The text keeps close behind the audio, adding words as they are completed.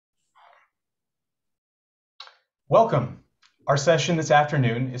Welcome. Our session this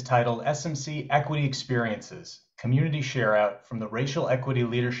afternoon is titled SMC Equity Experiences, Community Share-Out from the Racial Equity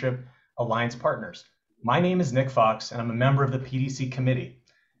Leadership Alliance Partners. My name is Nick Fox, and I'm a member of the PDC committee.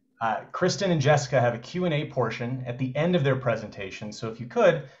 Kristin and Jessica have a Q&A portion at the end of their presentation, so if you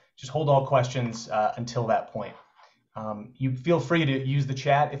could, just hold all questions until that point. You feel free to use the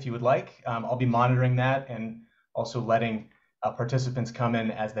chat if you would like. I'll be monitoring that and also letting participants come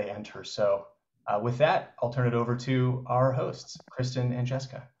in as they enter. So with that, I'll turn it over to our hosts, Kristin and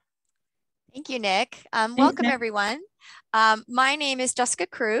Jessica. Thank you, Nick. Thanks, Welcome, Nick. everyone. My name is Jessica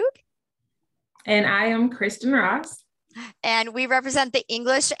Krug. And I am Kristin Ross. And we represent the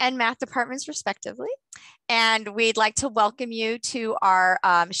English and Math departments, respectively. And we'd like to welcome you to our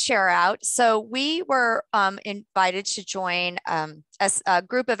share out. So we were invited to join a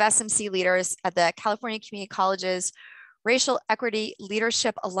group of SMC leaders at the California Community College's Racial Equity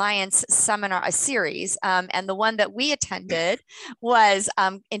Leadership Alliance seminar, a series. And the one that we attended was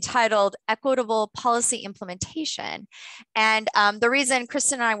entitled Equitable Policy Implementation. And the reason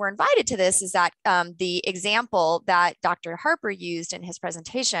Kristin and I were invited to this is that the example that Dr. Harper used in his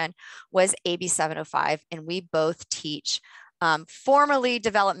presentation was AB 705, and we both teach formerly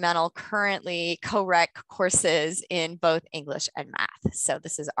developmental, currently co-rec courses in both English and math. So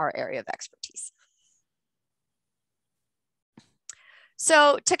this is our area of expertise.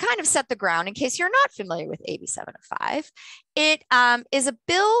 So to kind of set the ground, in case you're not familiar with AB 705, it is a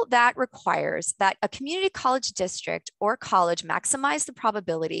bill that requires that a community college district or college maximize the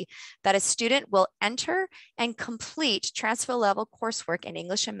probability that a student will enter and complete transfer level coursework in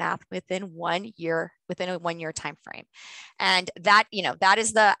English and math within a 1 year time frame. And that, that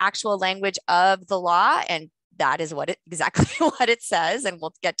is the actual language of the law, and that is exactly what it says, and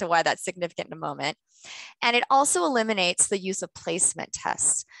we'll get to why that's significant in a moment. And it also eliminates the use of placement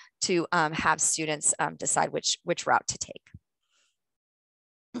tests to have students decide which route to take.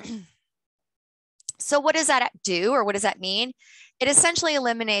 So what does that do, or what does that mean? It essentially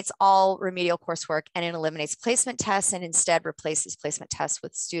eliminates all remedial coursework, and it eliminates placement tests and instead replaces placement tests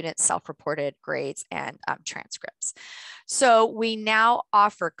with student self-reported grades and transcripts. So we now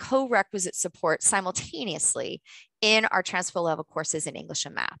offer co-requisite support simultaneously in our transfer level courses in English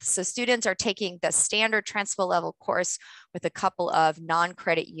and math. So students are taking the standard transfer level course with a couple of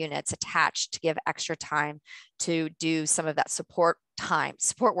non-credit units attached to give extra time to do some of that support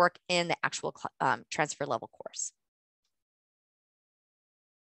work in the actual transfer level course.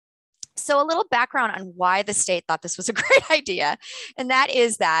 So a little background on why the state thought this was a great idea, and that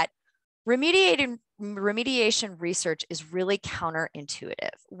is that remediation research is really counterintuitive.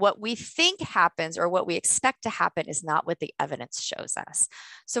 What we think happens, or what we expect to happen, is not what the evidence shows us.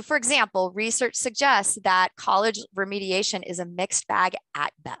 So for example, research suggests that college remediation is a mixed bag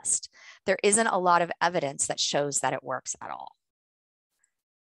at best. There isn't a lot of evidence that shows that it works at all.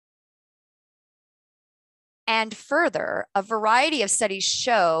 And further, a variety of studies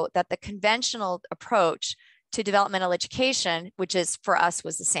show that the conventional approach to developmental education, which is for us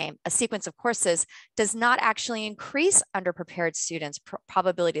was the same, a sequence of courses, does not actually increase underprepared students'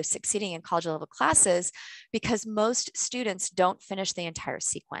 probability of succeeding in college level classes, because most students don't finish the entire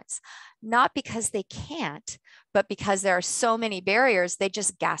sequence. Not because they can't, but because there are so many barriers, they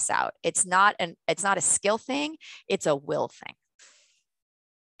just gas out. It's not a skill thing, it's a will thing.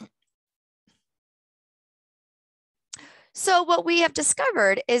 So what we have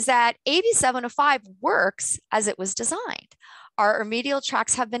discovered is that AB 705 works as it was designed. Our remedial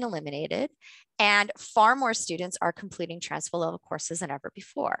tracks have been eliminated, and far more students are completing transfer level courses than ever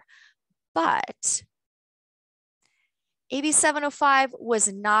before. But AB 705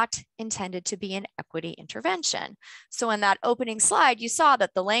 was not intended to be an equity intervention. So in that opening slide, you saw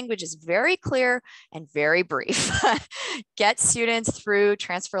that the language is very clear and very brief. Get students through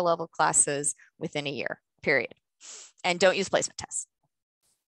transfer level classes within a year, period. And don't use placement tests.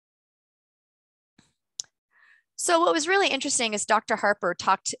 So what was really interesting is Dr. Harper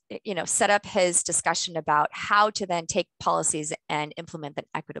set up his discussion about how to then take policies and implement them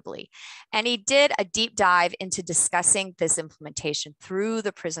equitably. And he did a deep dive into discussing this implementation through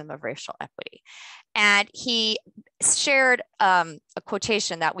the prism of racial equity. And he shared a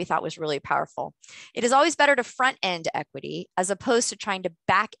quotation that we thought was really powerful. It is always better to front end equity as opposed to trying to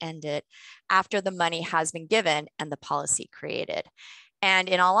back end it after the money has been given and the policy created. And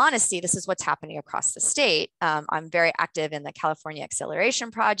in all honesty, this is what's happening across the state. I'm very active in the California Acceleration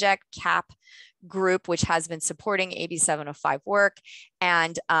Project, CAP group, which has been supporting AB 705 work.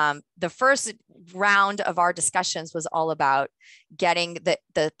 And the first round of our discussions was all about getting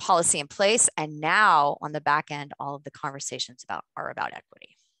the policy in place. And now on the back end, all of the conversations are about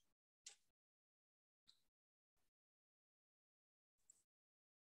equity.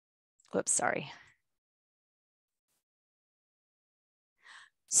 whoops, sorry.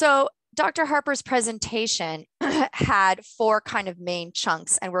 So Dr. Harper's presentation had 4 kind of main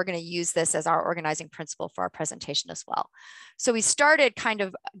chunks, and we're going to use this as our organizing principle for our presentation as well. So we started kind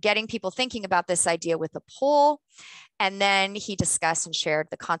of getting people thinking about this idea with a poll, and then he discussed and shared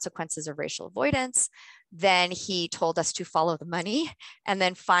the consequences of racial avoidance. Then he told us to follow the money. And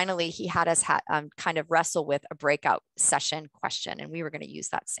then finally, he had us kind of wrestle with a breakout session question, and we were going to use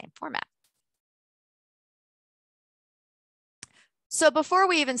that same format. So before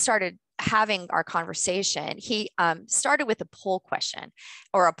we even started having our conversation, he started with a poll question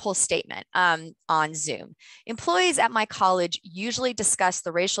or a poll statement on Zoom. Employees at my college usually discuss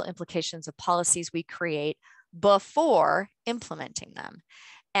the racial implications of policies we create before implementing them.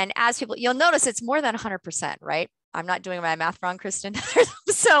 And as people, you'll notice it's more than 100%, right? I'm not doing my math wrong, Kristin.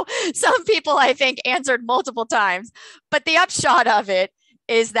 So some people, I think, answered multiple times, but the upshot of it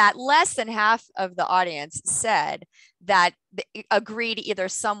is that less than half of the audience said that they agreed either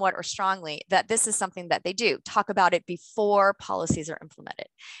somewhat or strongly that this is something that they do, talk about it before policies are implemented.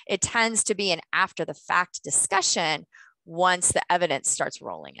 It tends to be an after the fact discussion once the evidence starts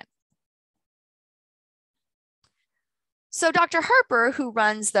rolling in. So Dr. Harper, who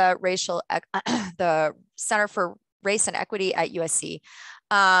runs the the Center for Race and Equity at USC,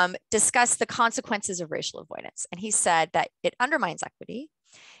 discussed the consequences of racial avoidance. And he said that it undermines equity.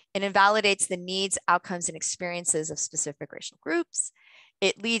 It invalidates the needs, outcomes, and experiences of specific racial groups.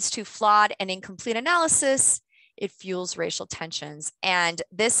 It leads to flawed and incomplete analysis. It fuels racial tensions. And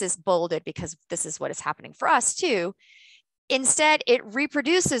this is bolded because this is what is happening for us too. Instead, it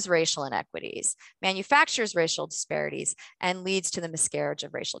reproduces racial inequities, manufactures racial disparities, and leads to the miscarriage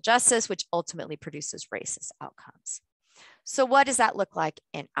of racial justice, which ultimately produces racist outcomes. So what does that look like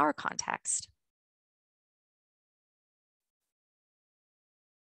in our context?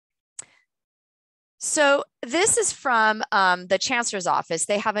 So this is from the Chancellor's Office.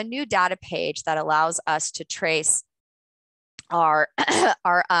 They have a new data page that allows us to trace our,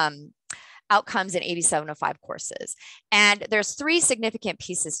 outcomes in 8705 courses. And there's 3 significant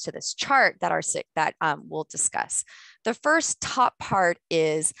pieces to this chart that we'll discuss. The first top part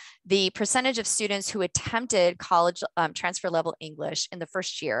is the percentage of students who attempted college transfer level English in the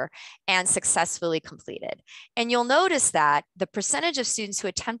first year and successfully completed. And you'll notice that the percentage of students who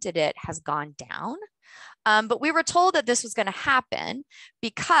attempted it has gone down. But we were told that this was going to happen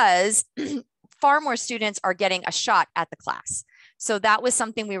because far more students are getting a shot at the class. So that was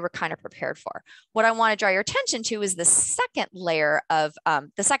something we were kind of prepared for. What I want to draw your attention to is the second layer of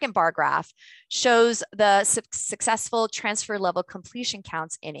the second bar graph shows the successful transfer level completion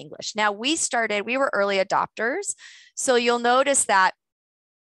counts in English. Now we were early adopters. So you'll notice that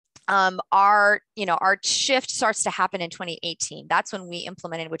our shift starts to happen in 2018. That's when we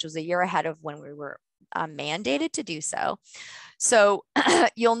implemented, which was a year ahead of when we were mandated to do so. So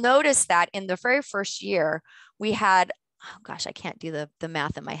you'll notice that in the very first year, we had, oh gosh, I can't do the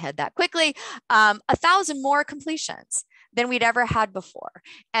math in my head that quickly, 1,000 more completions than we'd ever had before.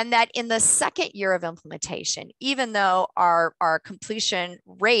 And that in the second year of implementation, even though our completion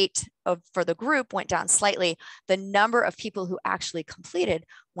rate for the group went down slightly, the number of people who actually completed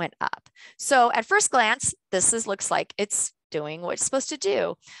went up. So at first glance, looks like it's doing what it's supposed to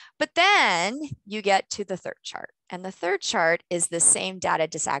do. But then you get to the third chart. And the third chart is the same data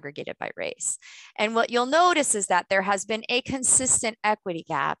disaggregated by race. And what you'll notice is that there has been a consistent equity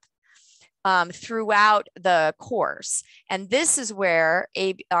gap throughout the course. And this is where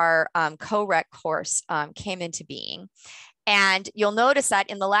our co-rec course came into being. And you'll notice that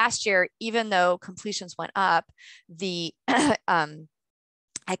in the last year, even though completions went up, the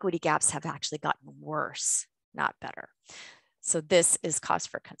equity gaps have actually gotten worse, not better. So this is cause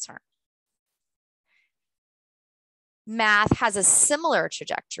for concern. Math has a similar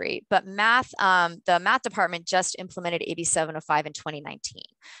trajectory, but the math department just implemented AB 705 in 2019.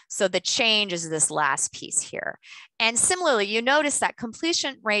 So the change is this last piece here. And similarly, you notice that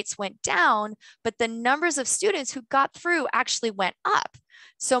completion rates went down, but the numbers of students who got through actually went up.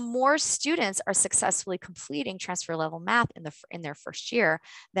 So more students are successfully completing transfer level math in their first year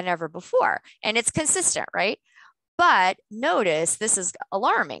than ever before. And it's consistent, right? But notice this is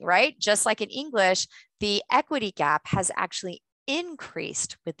alarming, right? Just like in English, the equity gap has actually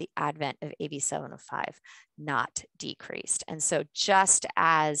increased with the advent of AB 705, not decreased. And so just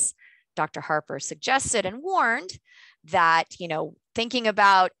as Dr. Harper suggested and warned that, thinking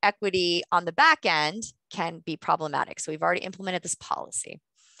about equity on the back end can be problematic. So we've already implemented this policy,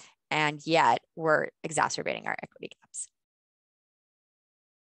 and yet we're exacerbating our equity gaps.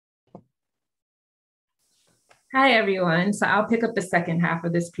 Hi, everyone. So I'll pick up the second half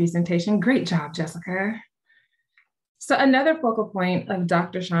of this presentation. Great job, Jessica. So another focal point of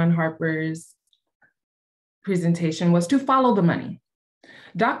Dr. Shaun Harper's presentation was to follow the money.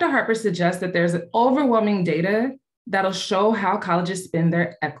 Dr. Harper suggests that there's overwhelming data that'll show how colleges spend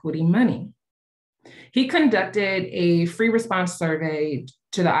their equity money. He conducted a free response survey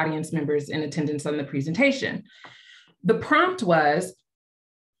to the audience members in attendance on the presentation. The prompt was,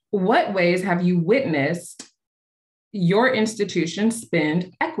 what ways have you witnessed your institution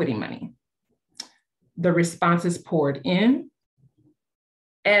spend equity money? The responses poured in,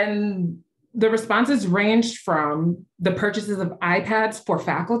 and the responses ranged from the purchases of iPads for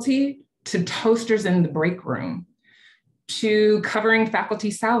faculty to toasters in the break room, to covering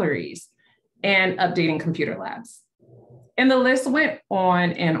faculty salaries and updating computer labs. And the list went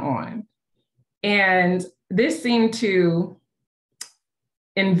on and on. And this seemed to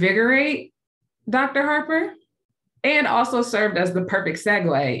invigorate Dr. Harper and also served as the perfect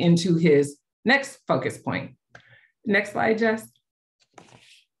segue into his next focus point. Next slide, Jess.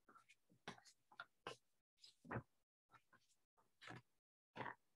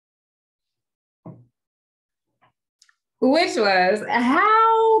 Which was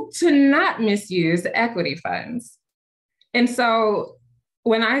how to not misuse equity funds. And so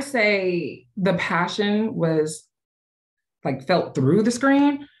when I say the passion was felt through the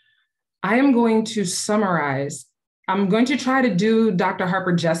screen, I am going to summarize. I'm going to try to do Dr.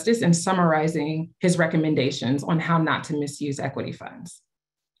 Harper justice in summarizing his recommendations on how not to misuse equity funds.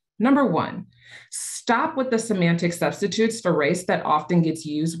 Number one, stop with the semantic substitutes for race that often gets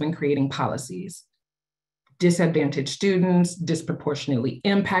used when creating policies. Disadvantaged students, disproportionately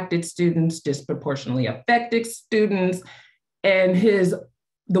impacted students, disproportionately affected students, and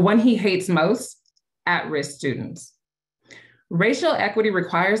the one he hates most, at-risk students. Racial equity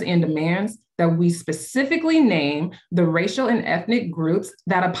requires and demands that we specifically name the racial and ethnic groups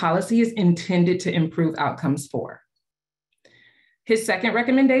that a policy is intended to improve outcomes for. His second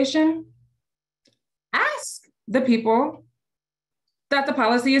recommendation, ask the people that the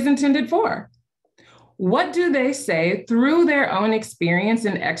policy is intended for. What do they say through their own experience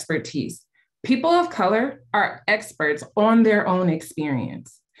and expertise? People of color are experts on their own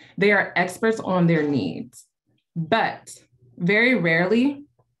experience. They are experts on their needs. But very rarely,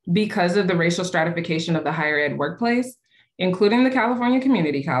 because of the racial stratification of the higher ed workplace, including the California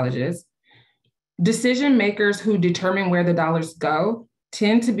community colleges, decision makers who determine where the dollars go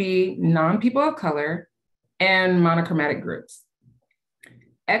tend to be non-people of color and monochromatic groups.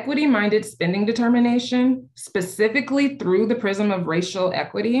 Equity-minded spending determination, specifically through the prism of racial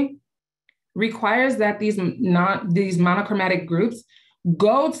equity, requires that these monochromatic groups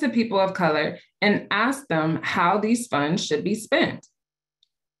go to people of color and ask them how these funds should be spent.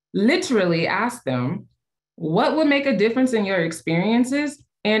 Literally ask them, what would make a difference in your experiences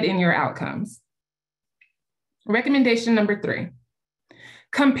and in your outcomes? Recommendation number 3,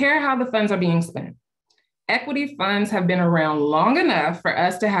 compare how the funds are being spent. Equity funds have been around long enough for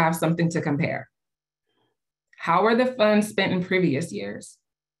us to have something to compare. How are the funds spent in previous years?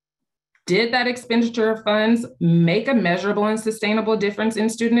 Did that expenditure of funds make a measurable and sustainable difference in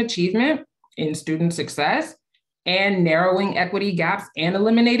student achievement, in student success, and narrowing equity gaps and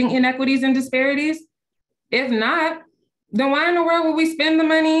eliminating inequities and disparities? If not, then why in the world would we spend the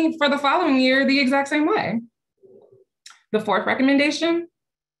money for the following year the exact same way? The fourth recommendation,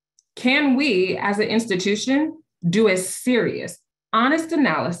 can we as an institution do a serious, honest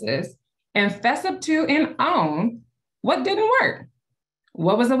analysis and fess up to and own what didn't work?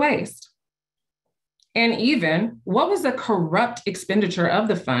 What was a waste? And even what was the corrupt expenditure of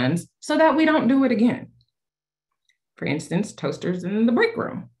the funds so that we don't do it again? For instance, toasters in the break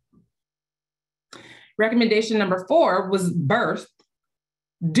room. Recommendation number 4 was birthed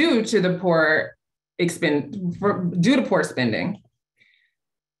due to poor spending.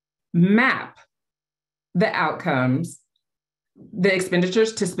 Map the outcomes, the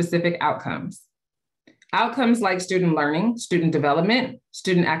expenditures to specific outcomes. Outcomes like student learning, student development,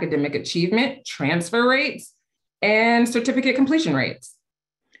 student academic achievement, transfer rates, and certificate completion rates.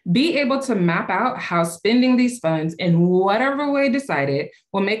 Be able to map out how spending these funds in whatever way decided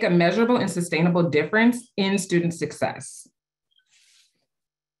will make a measurable and sustainable difference in student success.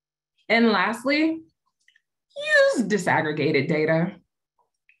 And lastly, use disaggregated data.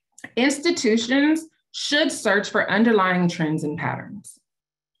 Institutions should search for underlying trends and patterns.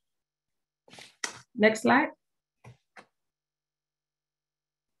 Next slide.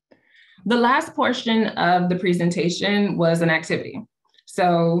 The last portion of the presentation was an activity.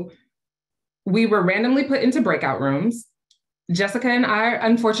 So we were randomly put into breakout rooms. Jessica and I,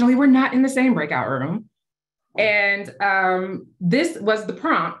 unfortunately, were not in the same breakout room, And this was the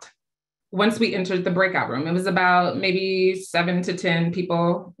prompt once we entered the breakout room. It was about maybe 7 to 10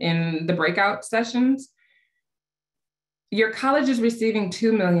 people in the breakout sessions. Your college is receiving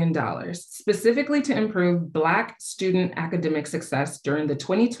 $2 million specifically to improve Black student academic success during the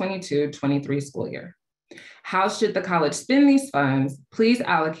 2022-23 school year. How should the college spend these funds? Please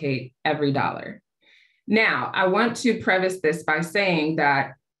allocate every dollar. Now, I want to preface this by saying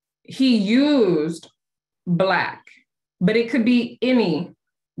that he used Black, but it could be any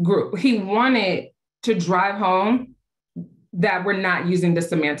group. He wanted to drive home that we're not using the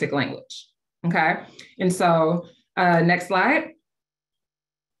semantic language, okay? And so, next slide.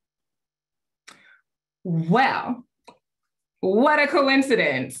 Well, what a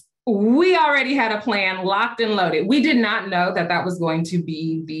coincidence. We already had a plan locked and loaded. We did not know that that was going to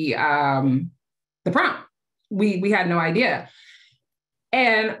be the prompt. We had no idea.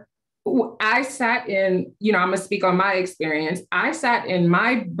 And I sat in, I'm gonna speak on my experience. I sat in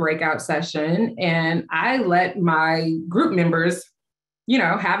my breakout session and I let my group members,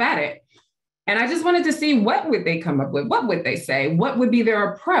 have at it. And I just wanted to see what would they come up with? What would they say? What would be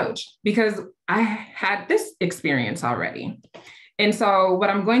their approach? Because I had this experience already. And so what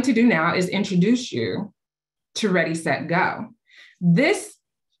I'm going to do now is introduce you to Ready, Set, Go. This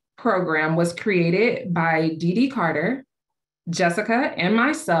program was created by Dee Dee Carter, Jessica, and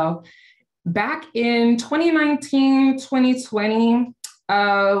myself back in 2019, 2020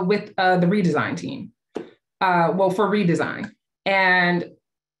 with the redesign team, for redesign. And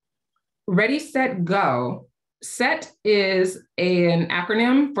Ready, Set, Go. SET is an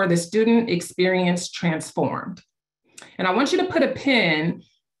acronym for the Student Experience Transformed. And I want you to put a pin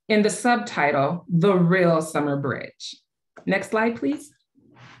in the subtitle, The Real Summer Bridge. Next slide, please.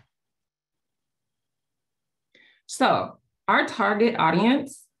 So our target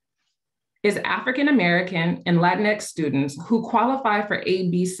audience is African-American and Latinx students who qualify for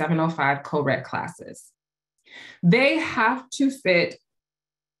AB 705 co-rec classes. They have to fit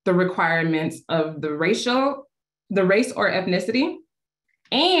the requirements of the race or ethnicity,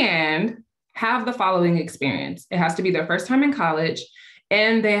 and have the following experience. It has to be their first time in college,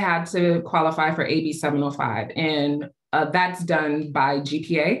 and they had to qualify for AB 705. And that's done by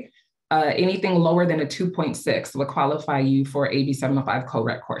GPA. Anything lower than a 2.6 will qualify you for AB 705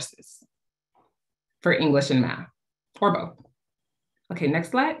 co-rec courses for English and math, or both. Okay,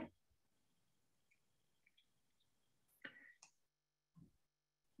 next slide.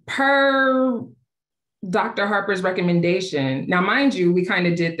 Per Dr. Harper's recommendation, now mind you, we kind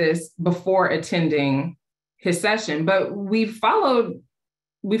of did this before attending his session, but we followed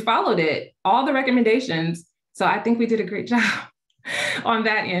it, all the recommendations. So I think we did a great job on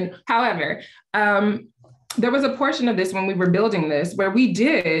that end. However, there was a portion of this when we were building this where we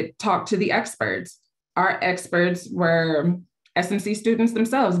did talk to the experts. Our experts were SMC students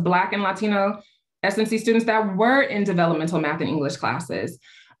themselves, Black and Latino SMC students that were in developmental math and English classes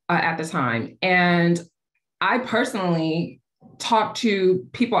at the time. And I personally talked to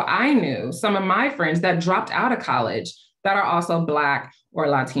people I knew, some of my friends that dropped out of college that are also Black or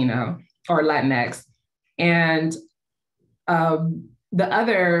Latino or Latinx. And the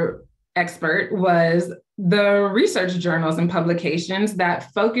other expert was the research journals and publications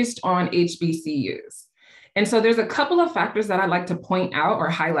that focused on HBCUs. And so there's a couple of factors that I'd like to point out or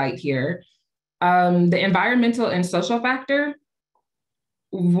highlight here. The environmental and social factor.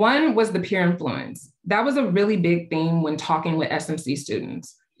 One was the peer influence. That was a really big theme when talking with SMC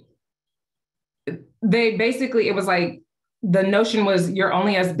students. It was like, the notion was you're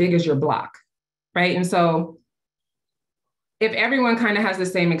only as big as your block, right? And so if everyone kind of has the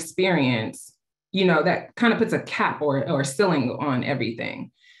same experience, that kind of puts a cap or ceiling on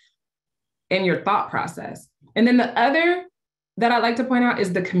everything in your thought process. And then the other that I'd like to point out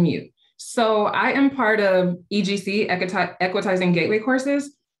is the commute. So I am part of EGC, Equitizing Gateway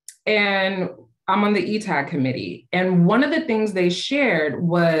courses, and I'm on the ETAG committee. And one of the things they shared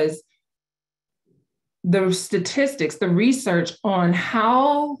was the statistics, the research on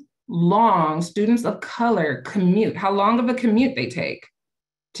how long students of color commute, how long of a commute they take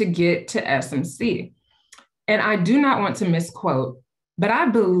to get to SMC. And I do not want to misquote, but I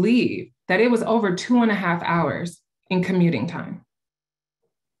believe that it was over 2.5 hours in commuting time.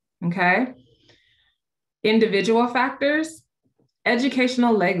 Okay. Individual factors,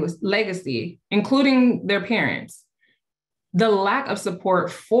 educational legacy, including their parents, the lack of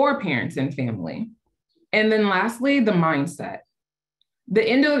support for parents and family. And then lastly, the mindset. The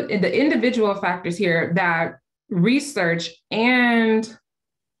individual factors here that research and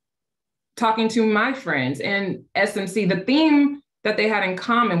talking to my friends and SMC, the theme that they had in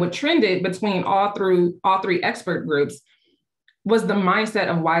common, what trended between all three expert groups, was the mindset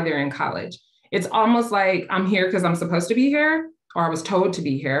of why they're in college. It's almost like I'm here because I'm supposed to be here, or I was told to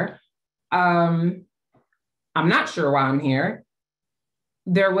be here. I'm not sure why I'm here.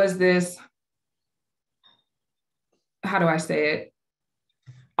 There was this, how do I say it?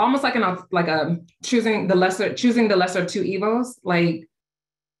 Almost like a choosing the lesser of two evils. Like,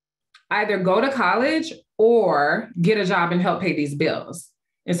 either go to college or get a job and help pay these bills.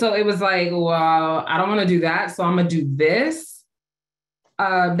 And so it was like, well, I don't want to do that, so I'm gonna do this.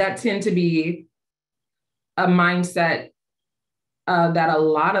 That tend to be a mindset that a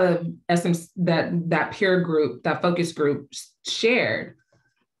lot of SMC, that peer group, that focus group shared.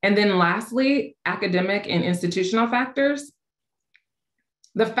 And then lastly, academic and institutional factors.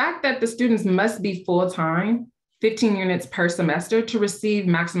 The fact that the students must be full-time, 15 units per semester to receive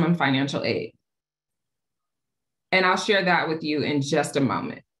maximum financial aid. And I'll share that with you in just a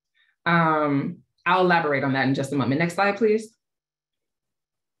moment. I'll elaborate on that in just a moment. Next slide, please.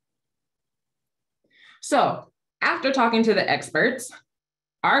 So after talking to the experts,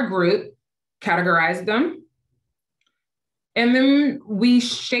 our group categorized them, and then we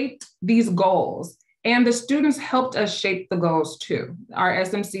shaped these goals. And the students helped us shape the goals too. Our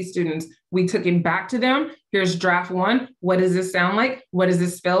SMC students, we took it back to them. Here's draft one. What does this sound like? What does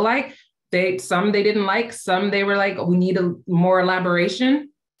this feel like? Some they didn't like, some they were like, we need more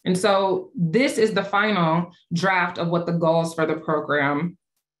elaboration. And so this is the final draft of what the goals for the program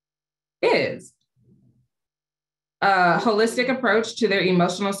is. A holistic approach to their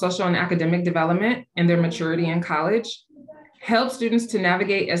emotional, social, and academic development and their maturity in college. Help students to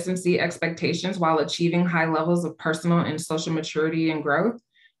navigate SMC expectations while achieving high levels of personal and social maturity and growth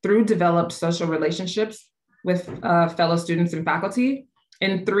through developed social relationships with fellow students and faculty.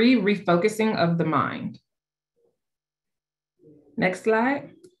 And 3, refocusing of the mind. Next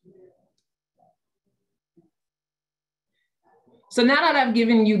slide. So now that I've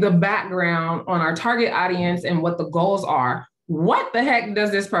given you the background on our target audience and what the goals are, what the heck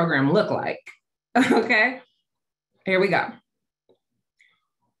does this program look like? Okay, here we go.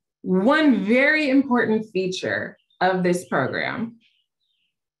 One very important feature of this program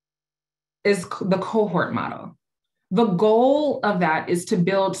is the cohort model. The goal of that is to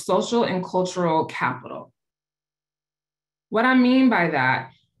build social and cultural capital. What I mean by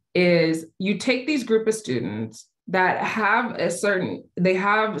that is you take these group of students that have certain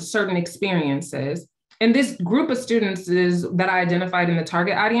experiences. And this group of students that I identified in the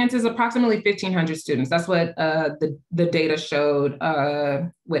target audience is approximately 1,500 students. That's what the data showed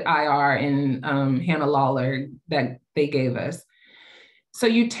with IR and Hannah Lawler that they gave us. So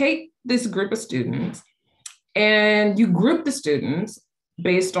you take this group of students and you group the students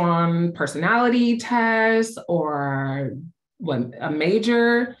based on personality tests or a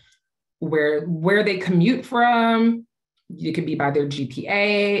major, where they commute from. It could be by their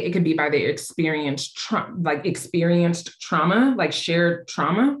GPA. It could be by their experienced trauma, like shared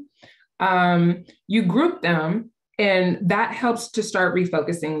trauma. You group them, and that helps to start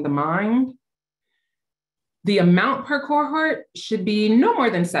refocusing the mind. The amount per cohort should be no more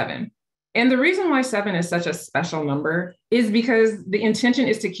than 7. And the reason why 7 is such a special number is because the intention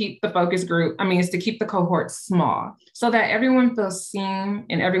is to keep the focus group, is to keep the cohort small so that everyone feels seen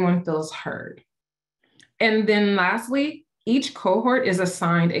and everyone feels heard. And then lastly, each cohort is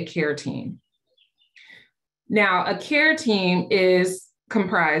assigned a care team. Now, a care team is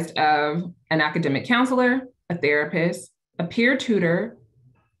comprised of an academic counselor, a therapist, a peer tutor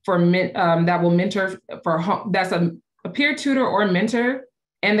that will mentor that's a peer tutor or mentor,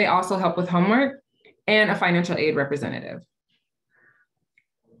 and they also help with homework, and a financial aid representative.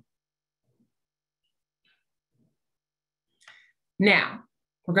 Now,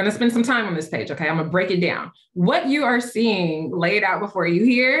 we're going to spend some time on this page, okay? I'm going to break it down. What you are seeing laid out before you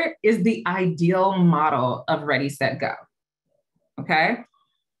here is the ideal model of Ready, Set, Go, okay?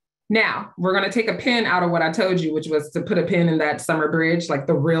 Now, we're going to take a pin out of what I told you, which was to put a pin in that summer bridge, like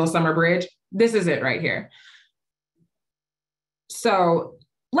the real summer bridge. This is it right here. So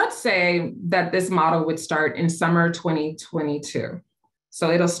let's say that this model would start in summer 2022.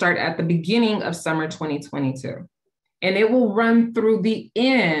 So it'll start at the beginning of summer 2022. And it will run through the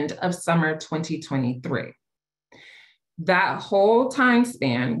end of summer 2023. That whole time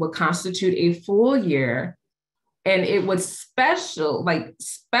span would constitute a full year, and it would special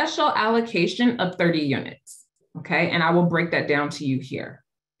allocation of 30 units, okay? And I will break that down to you here.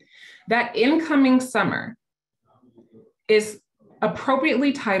 That incoming summer is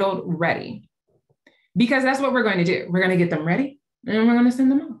appropriately titled Ready, because that's what we're going to do. We're going to get them ready, and we're going to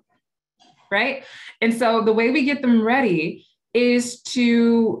send them home. Right? And so the way we get them ready is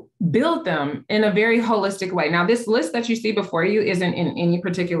to build them in a very holistic way. Now, this list that you see before you isn't in any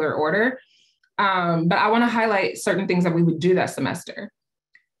particular order, but I want to highlight certain things that we would do that semester.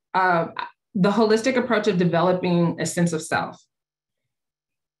 The holistic approach of developing a sense of self.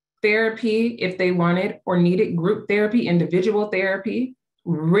 Therapy, if they wanted or needed, group therapy, individual therapy,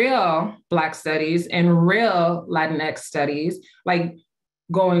 real Black studies and real Latinx studies, like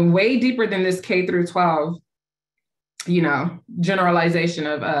going way deeper than this K through 12, generalization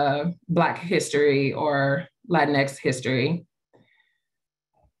of Black history or Latinx history.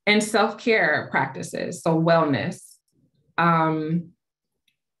 And self-care practices, so wellness,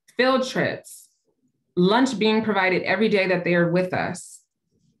 field trips, lunch being provided every day that they are with us.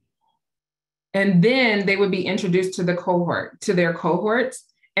 And then they would be introduced to their cohorts,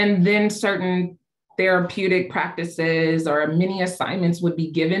 and then certain therapeutic practices or mini assignments would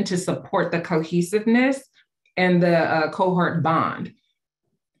be given to support the cohesiveness and the cohort bond.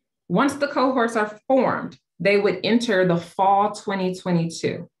 Once the cohorts are formed, they would enter the fall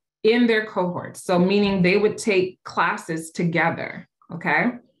 2022 in their cohorts. So meaning they would take classes together,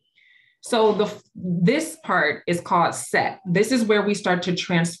 okay? So this part is called SET. This is where we start to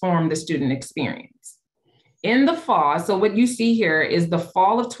transform the student experience. In the fall, so what you see here is the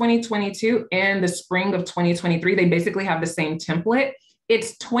fall of 2022 and the spring of 2023. They basically have the same template.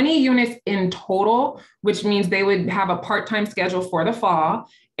 It's 20 units in total, which means they would have a part-time schedule for the fall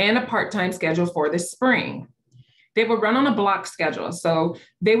and a part-time schedule for the spring. They would run on a block schedule. So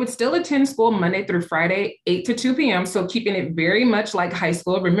they would still attend school Monday through Friday, 8 to 2 p.m. So keeping it very much like high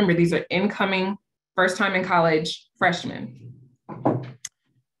school. Remember, these are incoming, first time in college freshmen.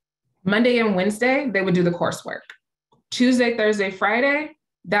 Monday and Wednesday, they would do the coursework. Tuesday, Thursday, Friday,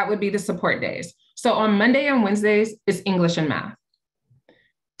 that would be the support days. So on Monday and Wednesdays, it's English and math.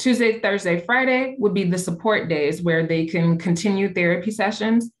 Tuesday, Thursday, Friday would be the support days where they can continue therapy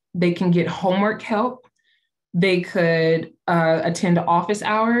sessions. They can get homework help. They could attend office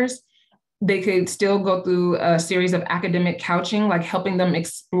hours. They could still go through a series of academic couching, like helping them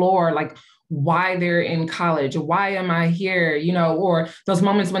explore like why they're in college, why am I here, or those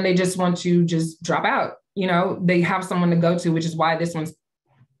moments when they just want to just drop out, they have someone to go to, which is why this one's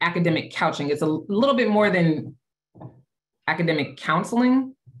academic couching. It's a little bit more than academic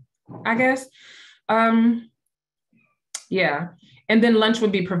counseling, I guess. Yeah. And then lunch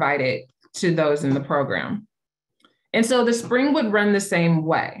would be provided to those in the program. And so the spring would run the same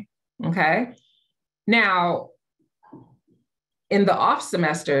way, okay? Now, in the off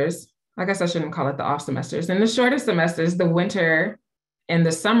semesters, I guess I shouldn't call it the off semesters, in the shorter semesters, the winter and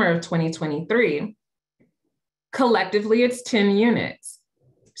the summer of 2023, collectively it's 10 units.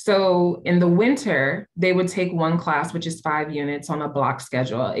 So in the winter, they would take one class, which is 5 units on a block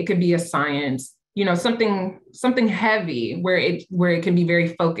schedule. It could be a science, something heavy where it can be very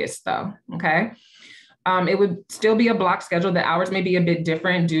focused though, okay? It would still be a block schedule. The hours may be a bit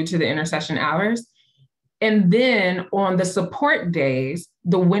different due to the intersession hours. And then on the support days,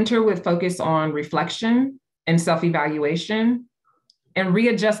 the winter would focus on reflection and self-evaluation and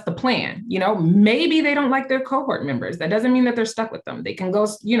readjust the plan. Maybe they don't like their cohort members. That doesn't mean that they're stuck with them. They can go,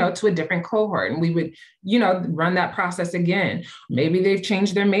 to a different cohort, and we would, run that process again. Maybe they've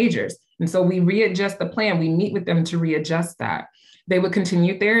changed their majors. And so we readjust the plan. We meet with them to readjust that. They would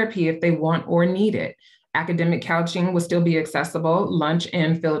continue therapy if they want or need it. Academic couching would still be accessible, lunch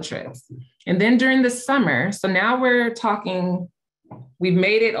and field trips. And then during the summer, so now we're talking, we've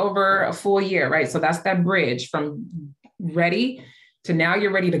made it over a full year, right? So that's that bridge from ready to now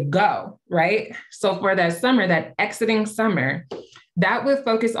you're ready to go, right? So for that summer, that exiting summer, that would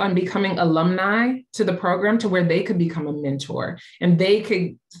focus on becoming alumni to the program to where they could become a mentor and they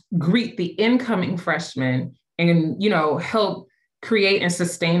could greet the incoming freshmen and, help create and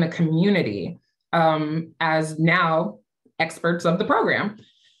sustain a community as now experts of the program.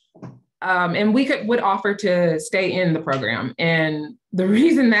 And we would offer to stay in the program. And the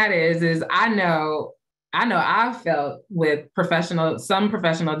reason that is I know I've felt with some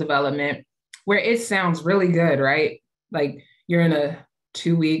professional development where it sounds really good, right? Like you're in a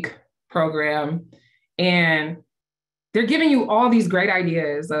 2-week program and they're giving you all these great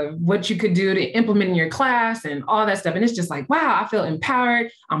ideas of what you could do to implement in your class and all that stuff. And it's just like, wow, I feel empowered.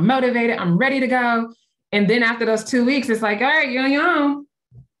 I'm motivated. I'm ready to go. And then after those 2 weeks, it's like, all right, you're on your own.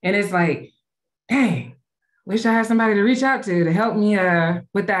 And it's like, dang, wish I had somebody to reach out to help me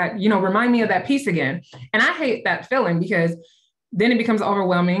with that, remind me of that piece again. And I hate that feeling because then it becomes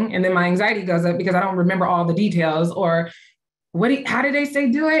overwhelming. And then my anxiety goes up because I don't remember all the details or how did they say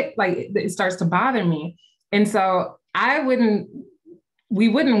do it? Like it starts to bother me. And so I wouldn't we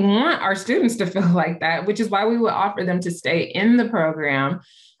wouldn't want our students to feel like that, which is why we would offer them to stay in the program,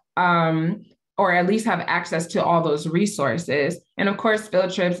 or at least have access to all those resources. And of course,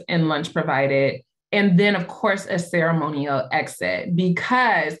 field trips and lunch provided. And then of course, a ceremonial exit,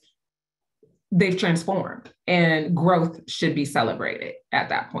 because they've transformed and growth should be celebrated at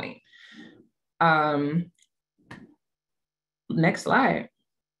that point. Next slide.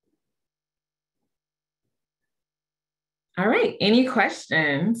 All right, any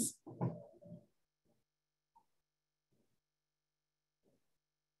questions?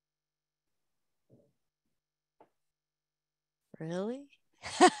 Really?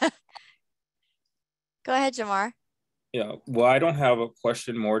 Go ahead, Jamar. Yeah, well, I don't have a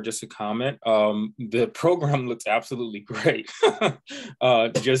question, more just a comment. The program looks absolutely great.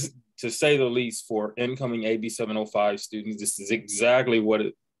 Just to say the least, for incoming AB 705 students, this is exactly what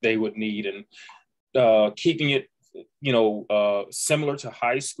they would need. And keeping it, similar to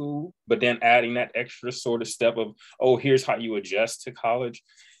high school, but then adding that extra sort of step of, oh, here's how you adjust to college.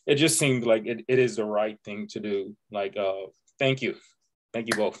 It just seemed like it is the right thing to do. Like, thank you. Thank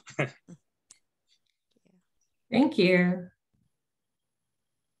you both. Thank you.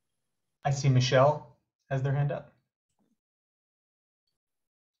 I see Michelle has their hand up.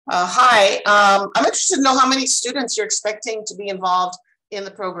 Hi, I'm interested to know how many students you're expecting to be involved in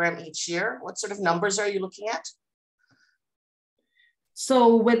the program each year. What sort of numbers are you looking at?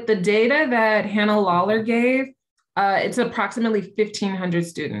 So with the data that Hannah Lawler gave, it's approximately 1,500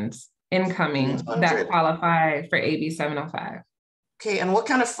 students incoming that qualify for AB 705. Okay, and what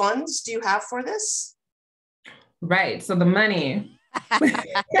kind of funds do you have for this? Right, so the money.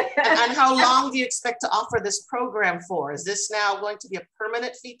 And how long do you expect to offer this program for? Is this now going to be a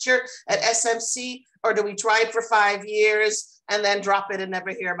permanent feature at SMC, or do we try it for 5 years and then drop it and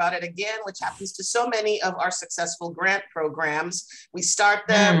never hear about it again, which happens to so many of our successful grant programs? We start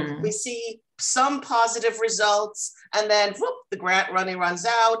them, we see some positive results, and then whoop, the grant money runs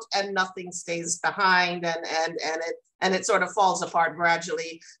out and nothing stays behind, and it sort of falls apart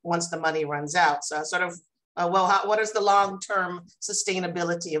gradually once the money runs out. So sort of, what is the long-term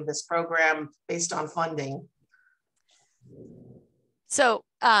sustainability of this program based on funding? So,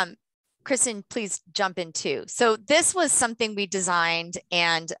 Kristin, please jump in too. So this was something we designed,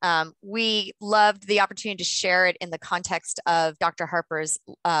 and we loved the opportunity to share it in the context of Dr. Harper's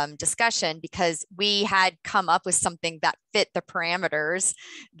discussion, because we had come up with something that fit the parameters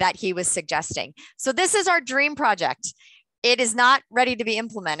that he was suggesting. So this is our dream project. It is not ready to be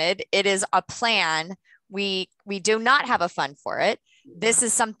implemented. It is a plan. We do not have a fund for it. This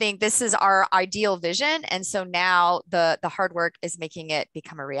is our ideal vision. And so now the hard work is making it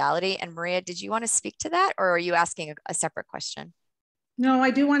become a reality. And Maria, did you want to speak to that, or are you asking a separate question? No,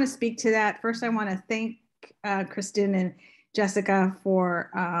 I do want to speak to that. First, I want to thank Kristin and Jessica for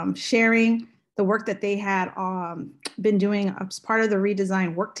sharing the work that they had been doing as part of the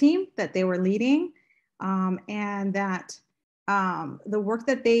redesign work team that they were leading, and that the work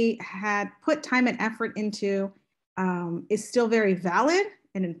that they had put time and effort into is still very valid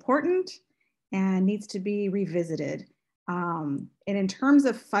and important and needs to be revisited. And in terms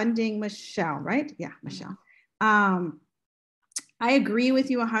of funding, Michelle, right? Yeah, Michelle. I agree with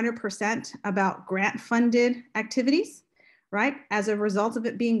you 100% about grant funded activities, right? As a result of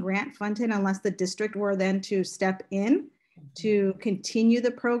it being grant funded, unless the district were then to step in to continue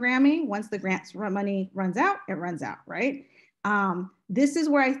the programming, once the grants money runs out, it runs out, right? This is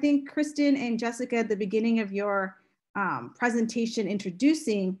where I think Kristin and Jessica at the beginning of your presentation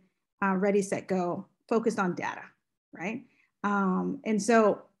introducing Ready, Set, Go focused on data, right? And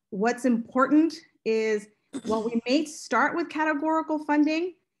so what's important is, while we may start with categorical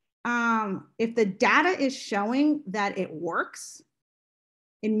funding, if the data is showing that it works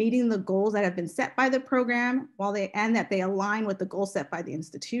in meeting the goals that have been set by the program, and that they align with the goals set by the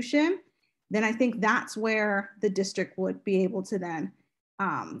institution, then I think that's where the district would be able to then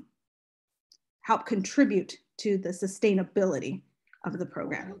help contribute to the sustainability of the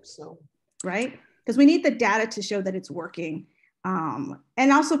program. I hope so. Right? Because we need the data to show that it's working.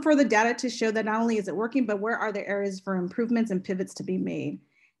 And also for the data to show that not only is it working, but where are the areas for improvements and pivots to be made.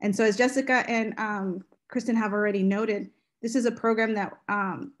 And so as Jessica and Kristin have already noted, this is a program that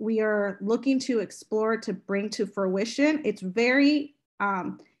we are looking to explore to bring to fruition. It's very,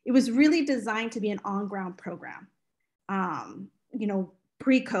 it was really designed to be an on-ground program,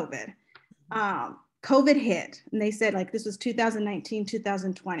 pre-COVID. COVID hit, and they said, like, this was 2019,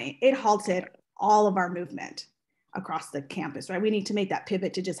 2020. It halted all of our movement across the campus, right? We need to make that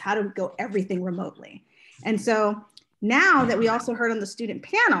pivot to just how to go everything remotely. And so now that we also heard on the student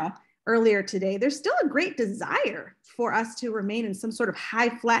panel, earlier today, there's still a great desire for us to remain in some sort of high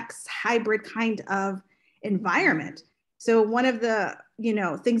flex, hybrid kind of environment. So one of the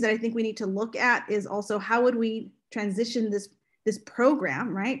things that I think we need to look at is also how would we transition this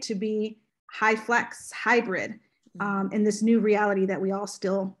program, right, to be high flex, hybrid, in this new reality that we all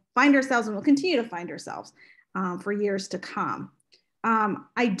still find ourselves and will continue to find ourselves for years to come.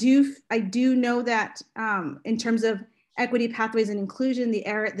 I do know that in terms of equity pathways and inclusion,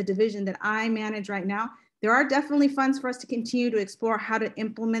 the division that I manage right now, there are definitely funds for us to continue to explore how to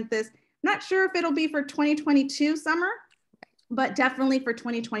implement this. I'm not sure if it'll be for 2022 summer, but definitely for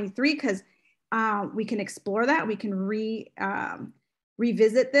 2023, because we can explore that. We can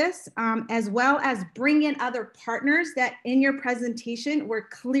revisit this, as well as bring in other partners that in your presentation were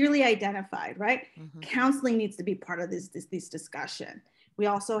clearly identified, right? Counseling needs to be part of this discussion. We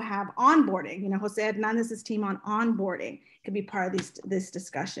also have onboarding, Jose Hernandez's team on onboarding could be part of this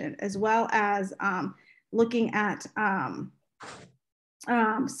discussion, as well as looking at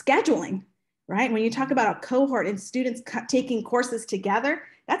scheduling, right? When you talk about a cohort and students taking courses together,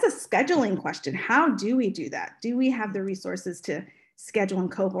 that's a scheduling question. How do we do that? Do we have the resources to schedule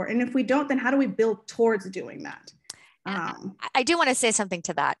and cohort? And if we don't, then how do we build towards doing that? I do want to say something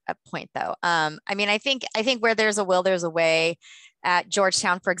to that point, though. I think where there's a will, there's a way. At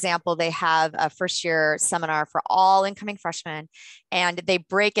Georgetown, for example, they have a first-year seminar for all incoming freshmen, and they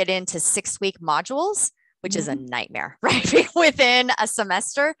break it into 6-week modules, which is a nightmare, right? Within a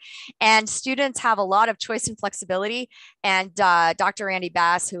semester. And students have a lot of choice and flexibility. And Dr. Andy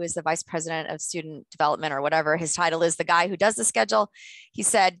Bass, who is the vice president of student development or whatever his title is, the guy who does the schedule, he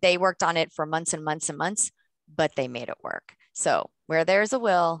said they worked on it for months and months and months, but they made it work. So where there's a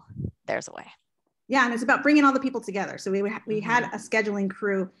will, there's a way. Yeah, and it's about bringing all the people together. So we had a scheduling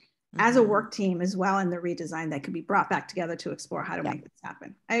crew as a work team as well in the redesign that could be brought back together to explore how to make this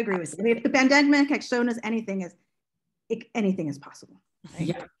happen. I agree with you. If the pandemic has shown us anything is possible.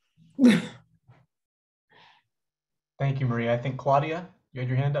 Right? Yeah. Thank you, Maria. I think Claudia, you had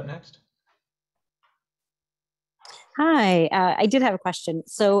your hand up next. Hi, I did have a question.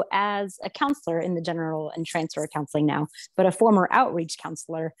 So as a counselor in the general and transfer counseling now, but a former outreach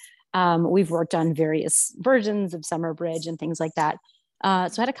counselor, we've worked on various versions of Summer Bridge and things like that. So I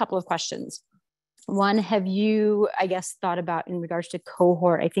had a couple of questions. One, have you, I guess, thought about in regards to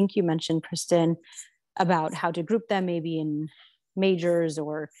cohort? I think you mentioned, Kristin, about how to group them maybe in majors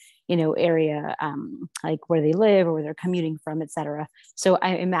or, area like where they live or where they're commuting from, et cetera. So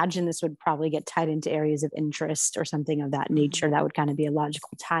I imagine this would probably get tied into areas of interest or something of that nature. That would kind of be a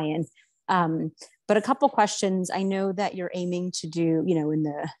logical tie-in. But a couple questions. I know that you're aiming to do, in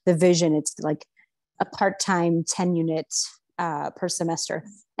the vision, it's like a part-time 10 units per semester.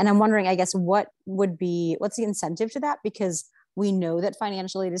 And I'm wondering, I guess, what's the incentive to that? Because we know that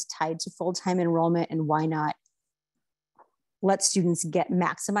financial aid is tied to full-time enrollment, and why not let students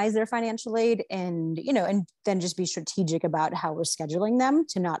maximize their financial aid and then just be strategic about how we're scheduling them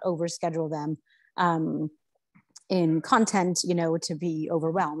to not overschedule them in content, to be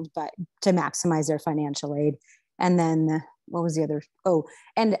overwhelmed, but to maximize their financial aid. And then what was the other? Oh,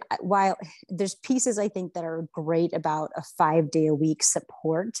 and while there's pieces I think that are great about a 5-day-a-week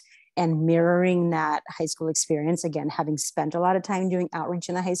support and mirroring that high school experience, again, having spent a lot of time doing outreach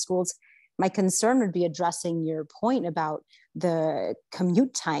in the high schools, my concern would be addressing your point about the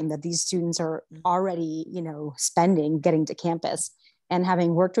commute time that these students are already, spending getting to campus. And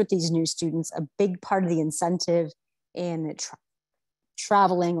having worked with these new students, a big part of the incentive in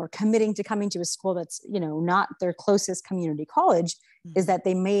traveling or committing to coming to a school that's, not their closest community college is that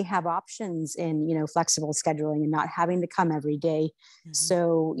they may have options in, flexible scheduling and not having to come every day.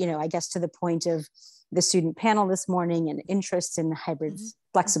 So, I guess to the point of the student panel this morning and interest in hybrid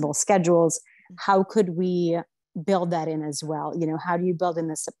flexible schedules, how could we build that in as well? How do you build in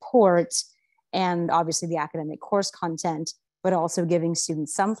the support and obviously the academic course content, but also giving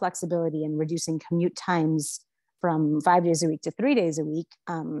students some flexibility and reducing commute times from 5 days a week to 3 days a week.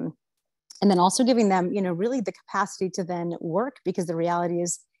 And then also giving them, really the capacity to then work, because the reality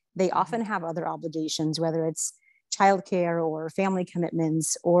is they often have other obligations, whether it's childcare or family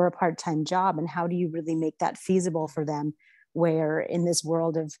commitments or a part-time job. And how do you really make that feasible for them, where in this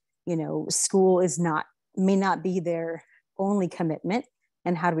world of, school may not be their only commitment,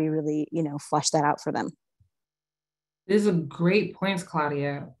 and how do we really, flesh that out for them? These are great points,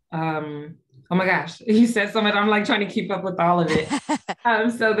 Claudia. Oh my gosh, you said so much. I'm like trying to keep up with all of it.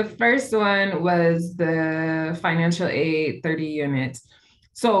 So the first one was the financial aid 30 units.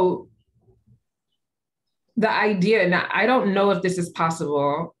 So the idea, now I don't know if this is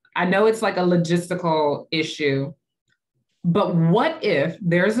possible. I know it's like a logistical issue, But what if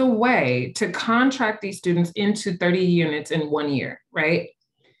there's a way to contract these students into 30 units in 1 year, right?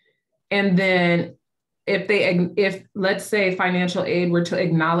 And then if let's say financial aid were to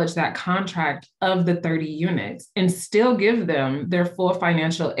acknowledge that contract of the 30 units and still give them their full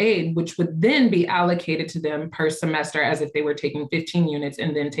financial aid, which would then be allocated to them per semester as if they were taking 15 units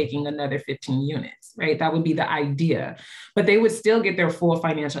and then taking another 15 units, right? That would be the idea, but they would still get their full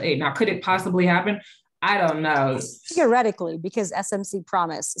financial aid. Now, could it possibly happen? I don't know. Theoretically, because SMC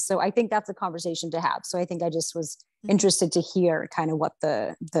promised. So I think that's a conversation to have. So I think I just was interested to hear kind of what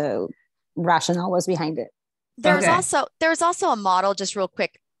the rationale was behind it. There's also a model, just real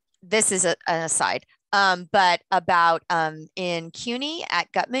quick. This is an aside, but about in CUNY at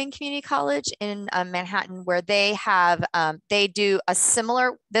Gutman Community College in Manhattan, where they have, they do a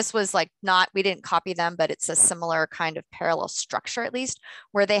similar, this was like not, we didn't copy them, but it's a similar kind of parallel structure, at least,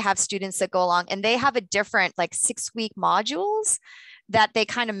 where they have students that go along and they have a different like 6-week modules that they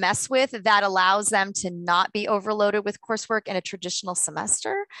kind of mess with that allows them to not be overloaded with coursework in a traditional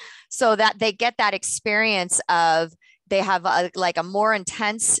semester, so that they get that experience of they have like a more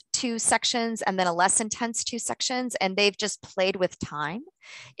intense 2 sections and then a less intense 2 sections. And they've just played with time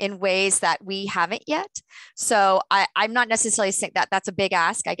in ways that we haven't yet. So I'm not necessarily saying that that's a big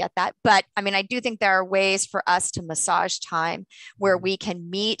ask. I get that. But I mean, I do think there are ways for us to massage time where we can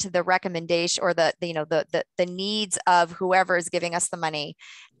meet the recommendation or the needs of whoever is giving us the money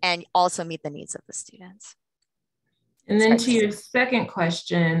and also meet the needs of the students. And then to your second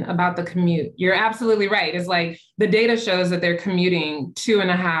question about the commute, you're absolutely right. It's like the data shows that they're commuting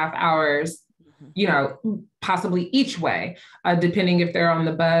 2.5 hours, possibly each way, depending if they're on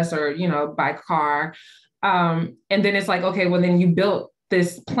the bus or, by car. And then it's like, okay, well, then you built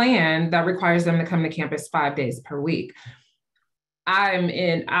this plan that requires them to come to campus 5 days per week.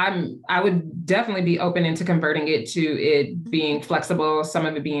 I would definitely be open into converting it to it being flexible, some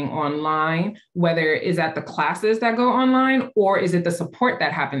of it being online, whether is that the classes that go online or is it the support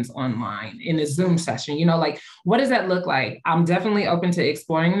that happens online in a Zoom session? Like, what does that look like? I'm definitely open to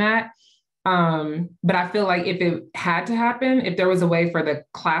exploring that. But I feel like if it had to happen, if there was a way for the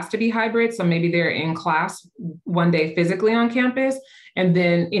class to be hybrid, so maybe they're in class 1 day physically on campus, and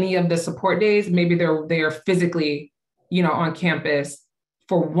then any of the support days, maybe they're physically on campus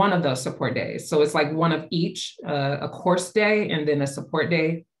for one of those support days. So it's like one of each, a course day and then a support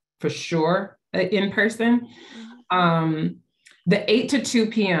day for sure in person. The 8 to 2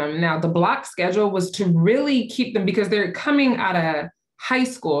 p.m. Now the block schedule was to really keep them because they're coming out of high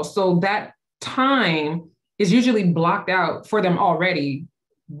school. So that time is usually blocked out for them already,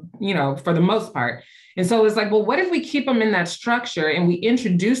 for the most part. And so it's like, well, what if we keep them in that structure and we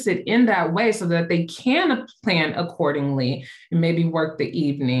introduce it in that way so that they can plan accordingly and maybe work the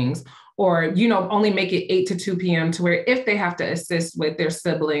evenings or, only make it 8 to 2 p.m. to where if they have to assist with their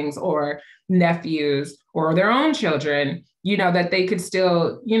siblings or nephews or their own children, that they could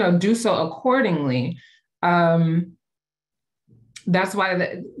still, do so accordingly. That's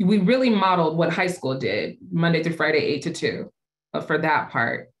why we really modeled what high school did, Monday through Friday, 8 to 2 for that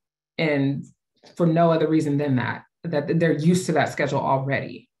part. And for no other reason than that they're used to that schedule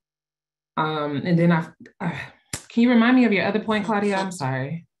already. And then can you remind me of your other point, Claudia? I'm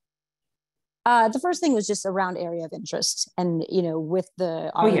sorry. The first thing was just around area of interest and, with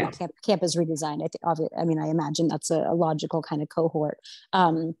the campus redesign, I imagine that's a logical kind of cohort.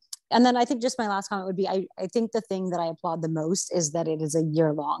 And then I think just my last comment would be, I think the thing that I applaud the most is that it is a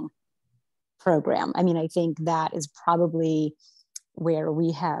year-long program. I think that is probably where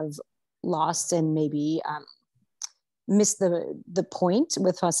we have lost and maybe missed the point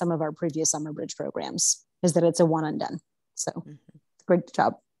with some of our previous summer bridge programs, is that it's a one and done. So great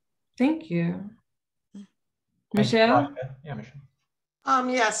job. Thank you. Michelle? Yeah, Michelle.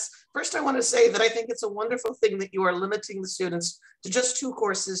 Yes. First, I want to say that I think it's a wonderful thing that you are limiting the students to just 2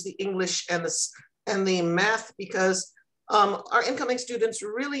 courses, the English and the math, because our incoming students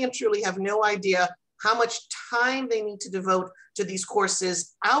really and truly have no idea how much time they need to devote to these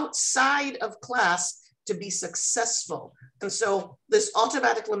courses outside of class to be successful. And so this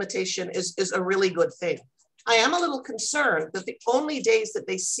automatic limitation is a really good thing. I am a little concerned that the only days that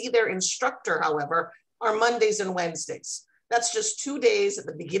they see their instructor, however, are Mondays and Wednesdays. That's just 2 days at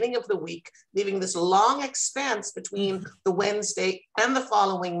the beginning of the week, leaving this long expanse between the Wednesday and the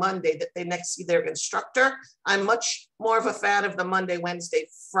following Monday that they next see their instructor. I'm much more of a fan of the Monday, Wednesday,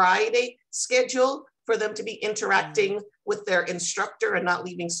 Friday schedule for them to be interacting with their instructor and not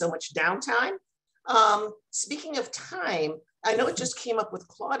leaving so much downtime. Speaking of time, I know it just came up with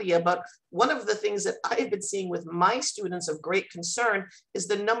Claudia, but one of the things that I've been seeing with my students of great concern is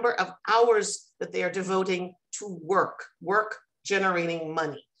the number of hours that they are devoting to work generating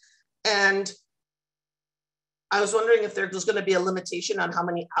money. And I was wondering if there's going to be a limitation on how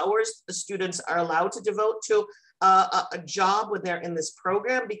many hours the students are allowed to devote to a job when they're in this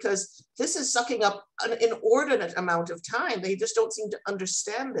program, because this is sucking up an inordinate amount of time. They just don't seem to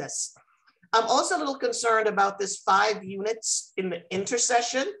understand this. I'm also a little concerned about this 5 units in the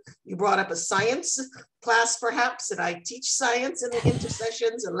intersession. You brought up a science class perhaps, and I teach science in the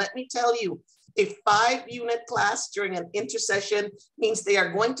intersessions. And let me tell you, a 5-unit class during an intersession means they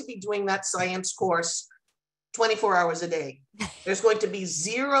are going to be doing that science course 24 hours a day. There's going to be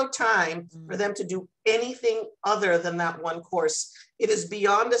 0 time for them to do anything other than that one course. It is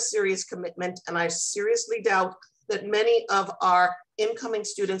beyond a serious commitment, and I seriously doubt that many of our incoming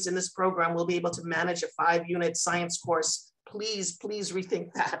students in this program will be able to manage a 5-unit science course. Please, please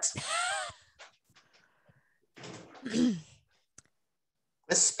rethink that.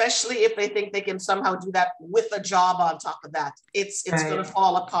 Especially if they think they can somehow do that with a job on top of that. It's right. Going to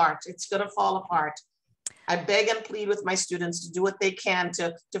fall apart. It's going to fall apart. I beg and plead with my students to do what they can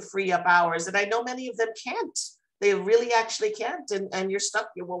to free up hours. And I know many of them can't. They really actually can't. And you're stuck.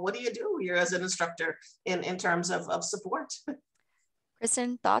 Well, what do you do here as an instructor in terms of support?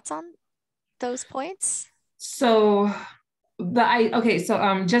 Kristin, thoughts on those points? So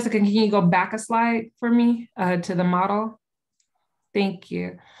Jessica, can you go back a slide for me to the model? Thank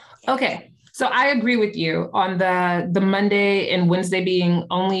you. Okay, so I agree with you on the Monday and Wednesday being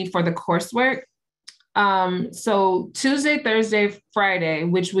only for the coursework. So Tuesday, Thursday, Friday,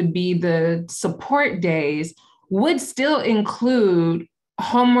 which would be the support days, would still include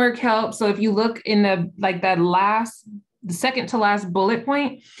homework help. So if you look in the second to last bullet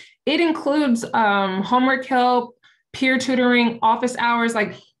point, it includes homework help, peer tutoring, office hours,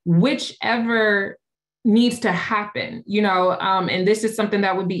 like whichever needs to happen, and this is something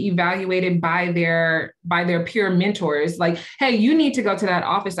that would be evaluated by their peer mentors. Like, hey, you need to go to that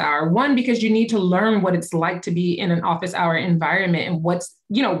office hour. One, because you need to learn what it's like to be in an office hour environment and what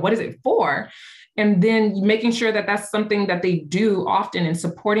is it for? And then making sure that that's something that they do often and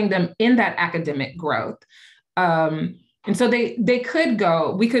supporting them in that academic growth. And so they could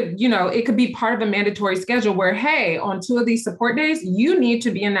go, it could be part of a mandatory schedule where, hey, on 2 of these support days, you need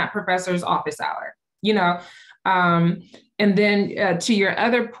to be in that professor's office hour. And then to your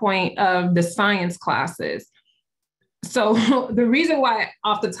other point of the science classes. So the reason why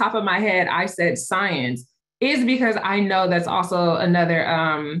off the top of my head, I said science is because I know that's also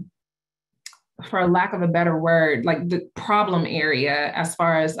another, for lack of a better word, like the problem area as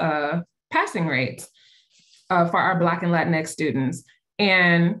far as passing rates for our Black and Latinx students.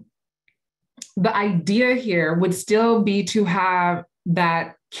 And the idea here would still be to have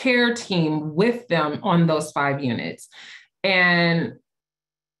that care team with them on those 5 units. And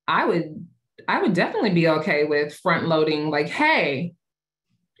I would definitely be okay with front loading, like, hey,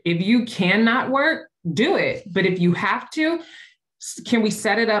 if you cannot work, do it. But if you have to, can we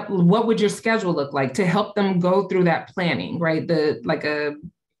set it up? What would your schedule look like to help them go through that planning, right? A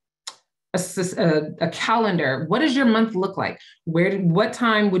calendar. What does your month look like? What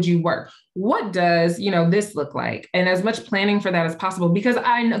time would you work? What does, this look like? And as much planning for that as possible, because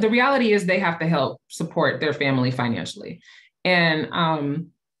I know the reality is they have to help support their family financially.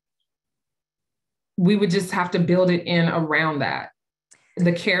 And we would just have to build it in around that.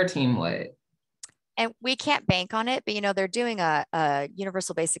 The care team would. And we can't bank on it, but they're doing a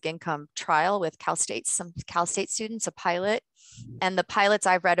universal basic income trial with some Cal State students, a pilot. And the pilots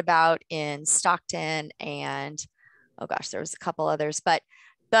I've read about in Stockton and, there was a couple others, but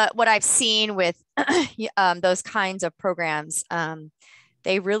what I've seen with those kinds of programs,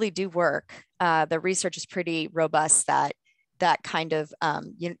 they really do work. The research is pretty robust that kind of,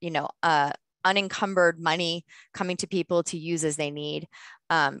 unencumbered money coming to people to use as they need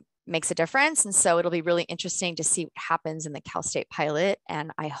makes a difference. And so it'll be really interesting to see what happens in the Cal State pilot.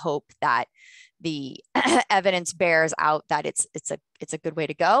 And I hope that the evidence bears out that it's a good way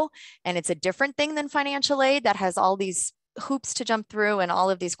to go. And it's a different thing than financial aid that has all these hoops to jump through and all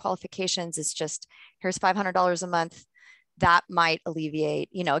of these qualifications. It's just, here's $500 a month. That might alleviate,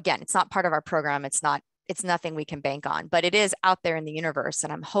 again, it's not part of our program. It's nothing we can bank on, but it is out there in the universe.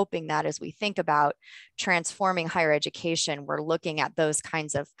 And I'm hoping that as we think about transforming higher education, we're looking at those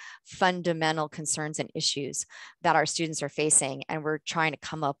kinds of fundamental concerns and issues that our students are facing. And we're trying to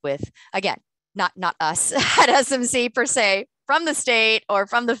come up with, again, not us at SMC per se, from the state or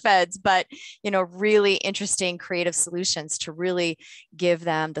from the feds, but, really interesting creative solutions to really give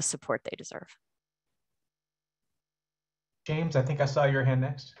them the support they deserve. James, I think I saw your hand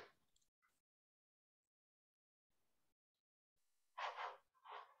next.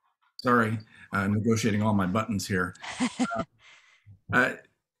 Sorry, negotiating all my buttons here.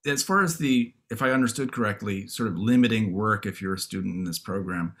 As far as if I understood correctly, sort of limiting work if you're a student in this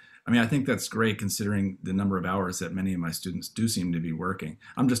program, I mean, I think that's great considering the number of hours that many of my students do seem to be working.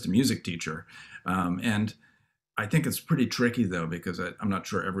 I'm just a music teacher. And I think it's pretty tricky though, because I'm not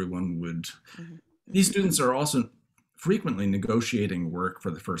sure everyone would. Mm-hmm. These students are also frequently negotiating work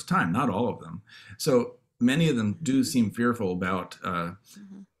for the first time, not all of them. So many of them do seem fearful about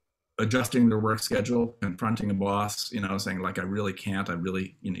adjusting their work schedule, confronting a boss, saying like, I really can't, I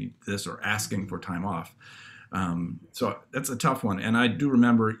really need this, or asking for time off. So that's a tough one. And I do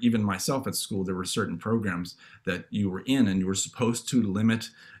remember even myself at school, there were certain programs that you were in and you were supposed to limit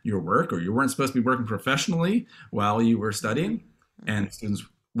your work, or you weren't supposed to be working professionally while you were studying, and students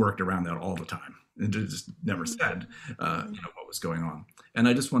worked around that all the time. It just never said what was going on. And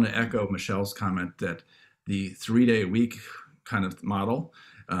I just want to echo Michelle's comment that the 3-day-a-week kind of model,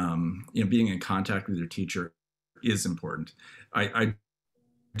 being in contact with your teacher is important. I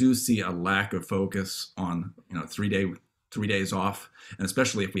do see a lack of focus on 3 days off, and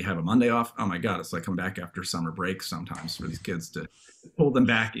especially if we have a Monday off. Oh my God, it's like coming back after summer break sometimes for these kids to pull them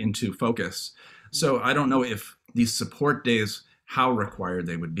back into focus. So I don't know if these support days, how required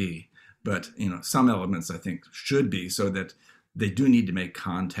they would be, but some elements I think should be, so that they do need to make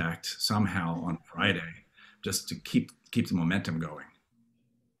contact somehow on Friday just to keep the momentum going,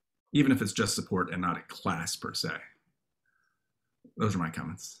 even if it's just support and not a class per se. Those are my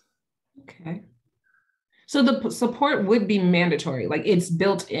comments. Okay. So the support would be mandatory, like it's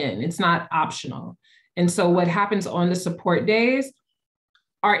built in, it's not optional. And so what happens on the support days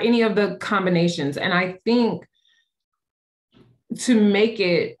are any of the combinations. And I think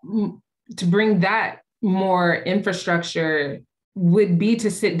to bring that more infrastructure would be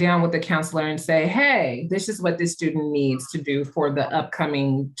to sit down with the counselor and say, hey, this is what this student needs to do for the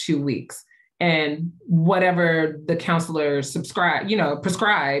upcoming 2 weeks. And whatever the counselor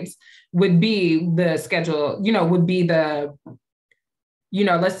prescribes would be the schedule, would be the,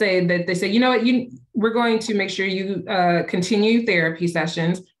 let's say that they say, we're going to make sure you continue therapy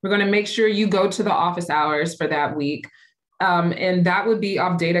sessions. We're going to make sure you go to the office hours for that week. And that would be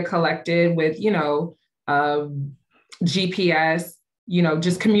off data collected with, GPS,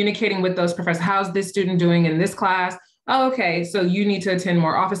 just communicating with those professors. How's this student doing in this class? Oh, okay, so you need to attend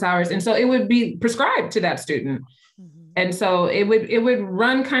more office hours. And so it would be prescribed to that student. Mm-hmm. And so it would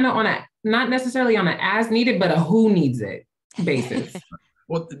run kind of on not necessarily on an as needed, but a who needs it basis.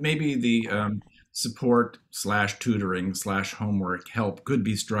 Well, maybe the support / tutoring / homework help could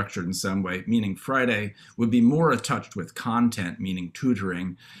be structured in some way, meaning Friday would be more touched with content, meaning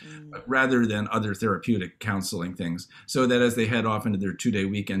tutoring, rather than other therapeutic counseling things, so that as they head off into their 2-day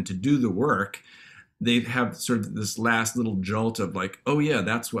weekend to do the work, they have sort of this last little jolt of like, oh yeah,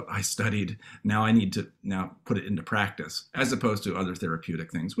 that's what I studied. Now I need to put it into practice, as opposed to other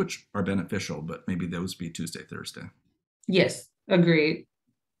therapeutic things, which are beneficial, but maybe those be Tuesday, Thursday. Yes, agreed.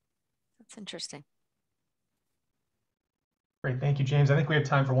 That's interesting. Great, thank you, James. I think we have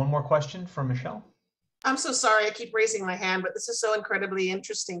time for one more question from Michelle. I'm so sorry, I keep raising my hand, but this is so incredibly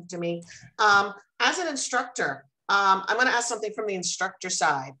interesting to me. As an instructor, I'm going to ask something from the instructor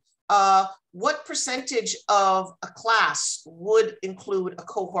side. What percentage of a class would include a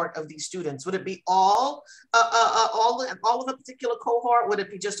cohort of these students? Would it be all of a particular cohort? Would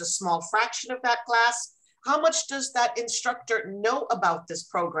it be just a small fraction of that class? How much does that instructor know about this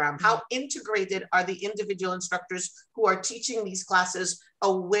program? How integrated are the individual instructors who are teaching these classes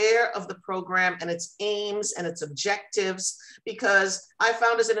aware of the program and its aims and its objectives? Because I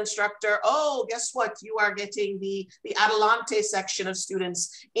found as an instructor, oh, guess what? You are getting the Adelante section of students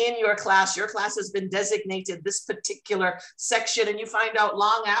in your class. Your class has been designated this particular section, and you find out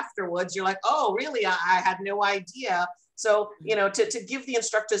long afterwards, you're like, oh, really? I had no idea. So, to give the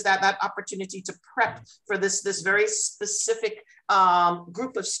instructors that opportunity to prep for this very specific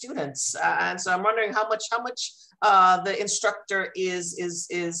group of students. And so I'm wondering how much the instructor is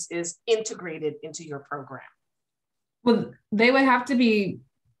integrated into your program. Well, they would have to be,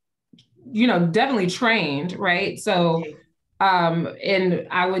 definitely trained, right? So, and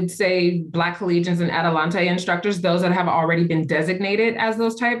I would say Black Collegians and Adelante instructors, those that have already been designated as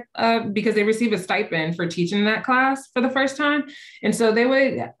those type because they receive a stipend for teaching that class for the first time. And so they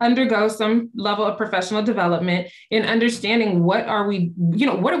would undergo some level of professional development in understanding what are we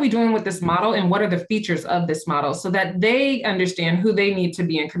doing with this model and what are the features of this model, so that they understand who they need to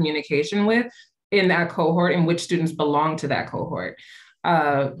be in communication with in that cohort and which students belong to that cohort.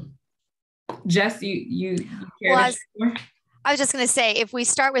 Jess, you care Well, to share? I was just going to say, if we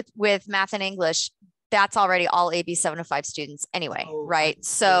start with math and English, that's already all AB 705 students anyway, right?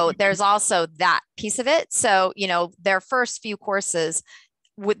 So there's also that piece of it. So, you know, their first few courses,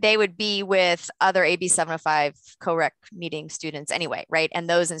 they would be with other AB 705 co-rec meeting students anyway, right? And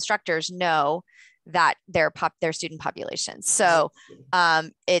those instructors know that their student population. So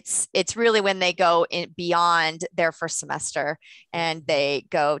it's really when they go in beyond their first semester and they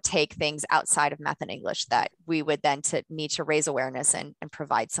go take things outside of math and English that we would then need to raise awareness and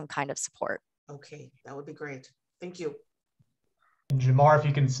provide some kind of support. Okay, that would be great. Thank you. And Jamar, if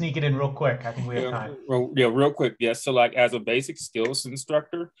you can sneak it in real quick, I think we have time. Real quick. Yes. So like as a basic skills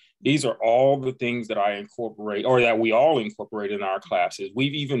instructor, these are all the things that I incorporate or that we all incorporate in our classes.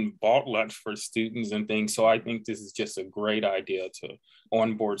 We've even bought lunch for students and things. So I think this is just a great idea to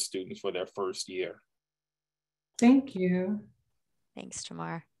onboard students for their first year. Thank you. Thanks,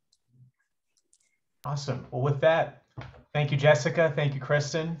 Jamar. Awesome. Well, with that, thank you, Jessica. Thank you,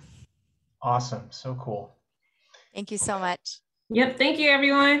 Kristin. Awesome. So cool. Thank you so much. Yep. Thank you,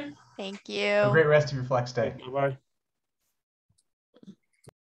 everyone. Thank you. Have a great rest of your Flex Day. Bye-bye.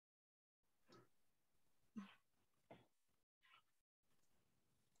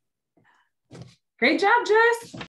 Great job, Jess.